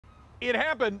It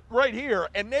happened right here,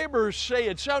 and neighbors say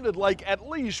it sounded like at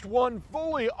least one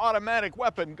fully automatic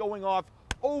weapon going off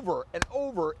over and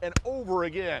over and over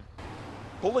again.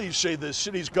 Police say the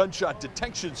city's gunshot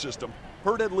detection system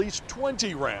heard at least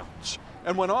 20 rounds.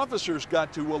 And when officers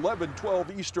got to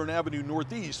 1112 Eastern Avenue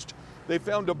Northeast, they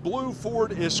found a blue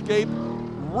Ford Escape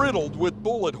riddled with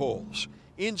bullet holes.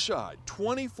 Inside,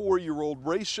 24-year-old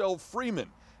Rachel Freeman,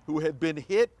 who had been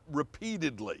hit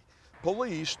repeatedly.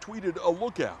 Police tweeted a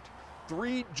lookout.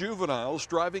 3 juveniles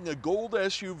driving a gold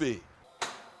SUV.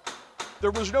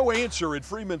 There was no answer at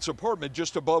Freeman's apartment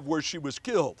just above where she was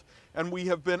killed, and we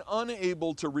have been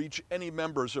unable to reach any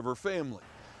members of her family.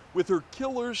 With her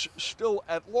killers still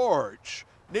at large,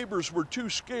 neighbors were too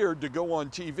scared to go on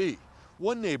TV.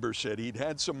 One neighbor said he'd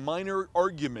had some minor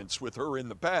arguments with her in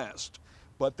the past,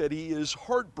 but that he is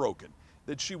heartbroken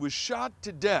that she was shot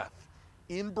to death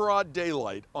in broad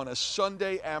daylight on a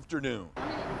Sunday afternoon.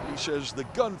 He says the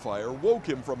gunfire woke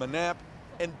him from a nap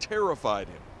and terrified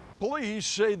him. Police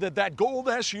say that gold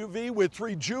SUV with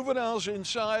 3 juveniles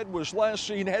inside was last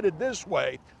seen headed this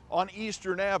way on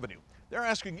Eastern Avenue. They're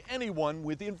asking anyone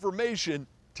with information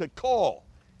to call,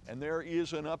 and there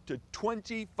is an up to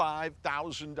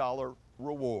 $25,000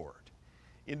 reward.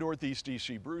 In Northeast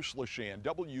DC, Bruce LaShan,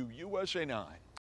 WUSA 9.